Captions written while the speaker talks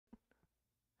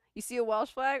You see a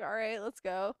Welsh flag? All right, let's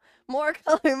go. More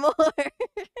color, more.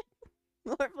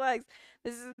 More flags.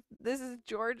 This is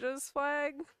Georgia's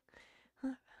flag.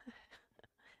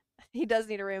 He does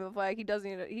need a rainbow flag. He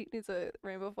needs a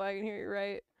rainbow flag in here, you're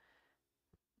right.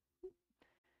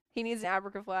 He needs an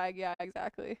Africa flag. Yeah,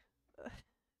 exactly.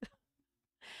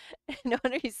 No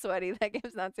wonder he's sweaty. That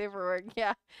game's not safe for work.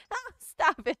 Yeah.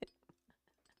 Stop it.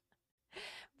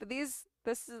 But this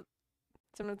is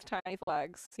some of the tiny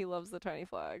flags. He loves the tiny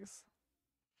flags.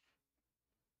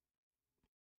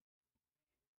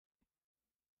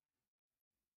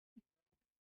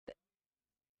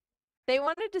 They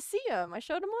wanted to see him. I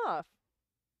showed him off.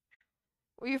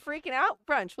 Were you freaking out?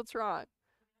 Brunch, what's wrong?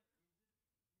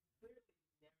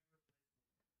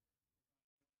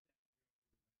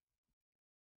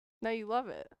 No, you love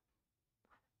it.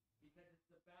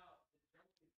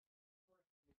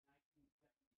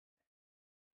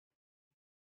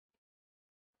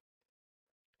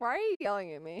 Why are you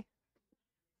yelling at me?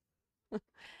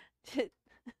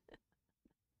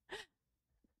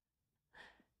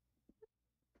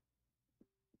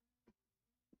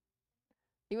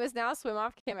 You must now swim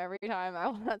off cam every time. I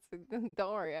will not.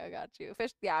 Don't worry, I got you.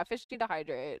 Fish, yeah, fish need to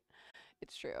hydrate.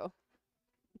 It's true.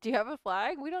 Do you have a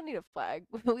flag? We don't need a flag.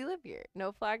 We live here.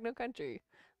 No flag, no country.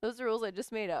 Those are rules I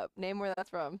just made up. Name where that's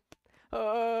from.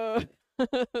 I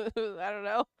don't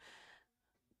know.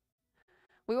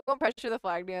 We won't pressure the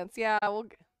flag dance. Yeah, we'll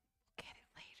get it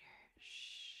later.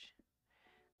 Shh.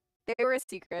 They were a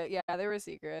secret. Yeah, they were a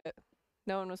secret.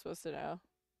 No one was supposed to know.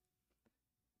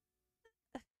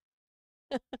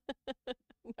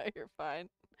 No, you're fine.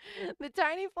 The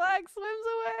tiny flag swims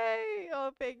away.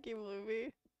 Oh, thank you,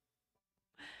 Bluey.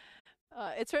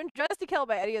 It's from Dress to Kill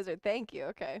by Eddie Izzard. Thank you.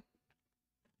 Okay.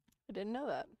 I didn't know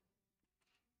that.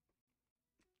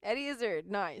 Eddie Izzard.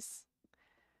 Nice.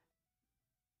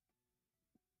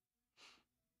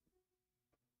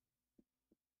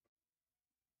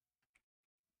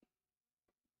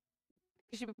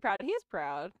 You should be proud. He is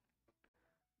proud.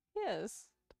 He is.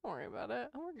 Don't worry about it.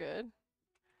 We're good.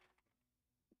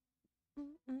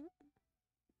 Mm-mm.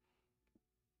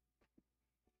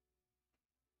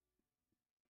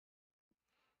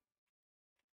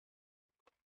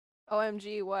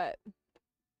 OMG, what?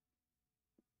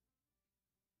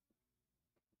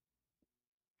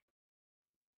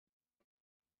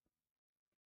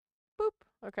 Boop.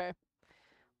 Okay.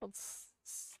 Let's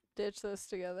stitch this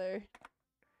together.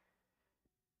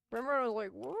 Remember, I was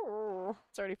like, whoa.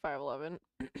 It's already 5:11.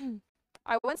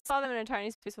 I once saw them in a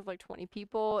tiny space with like 20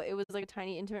 people. It was like a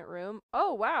tiny intimate room.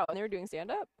 Oh, wow. And they were doing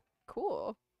stand up?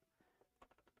 Cool.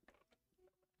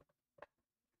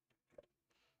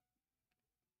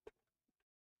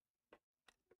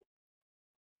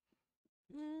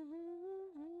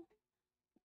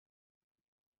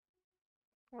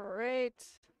 All right.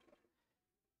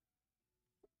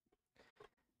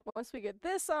 Once we get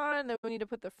this on, then we need to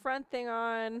put the front thing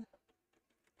on.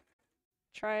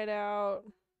 Try it out.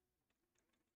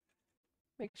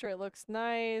 Make sure it looks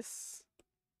nice.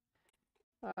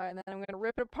 And then I'm going to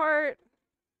rip it apart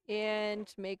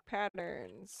and make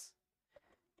patterns.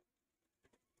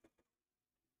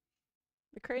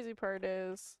 The crazy part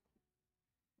is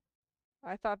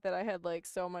I thought that I had like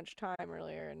so much time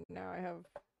earlier and now I have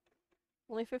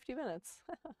only 50 minutes.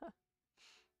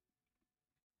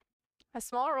 A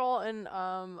small role in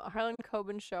a Harlan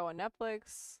Coben show on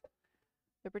Netflix.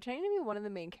 They're pretending to be one of the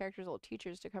main characters' old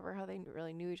teachers to cover how they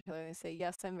really knew each other. They say,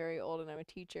 "Yes, I'm very old and I'm a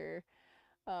teacher."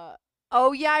 Uh,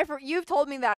 oh yeah, you've told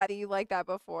me that you like that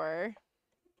before.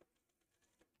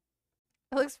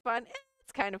 It looks fun.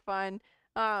 It's kind of fun.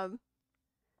 Um,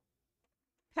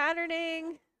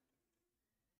 Patterning.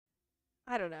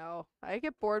 I don't know. I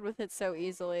get bored with it so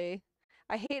easily.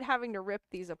 I hate having to rip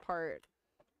these apart.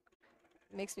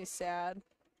 It makes me sad.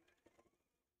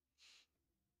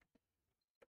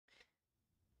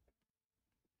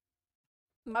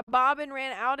 My bobbin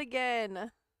ran out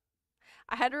again.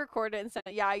 I had to record it and send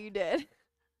it. Yeah, you did.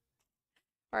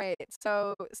 All right,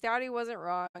 so Stouty wasn't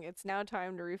wrong. It's now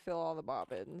time to refill all the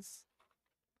bobbins.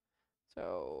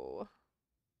 So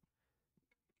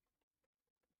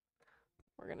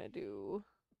we're gonna do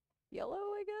yellow,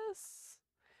 I guess.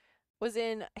 Was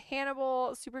in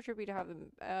Hannibal. Super trippy to have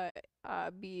them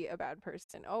be a bad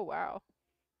person. Oh wow,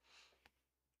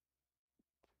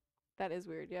 that is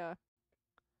weird. Yeah.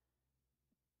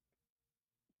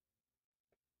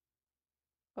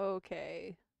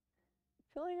 Okay,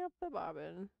 filling up the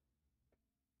bobbin.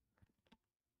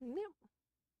 Yep.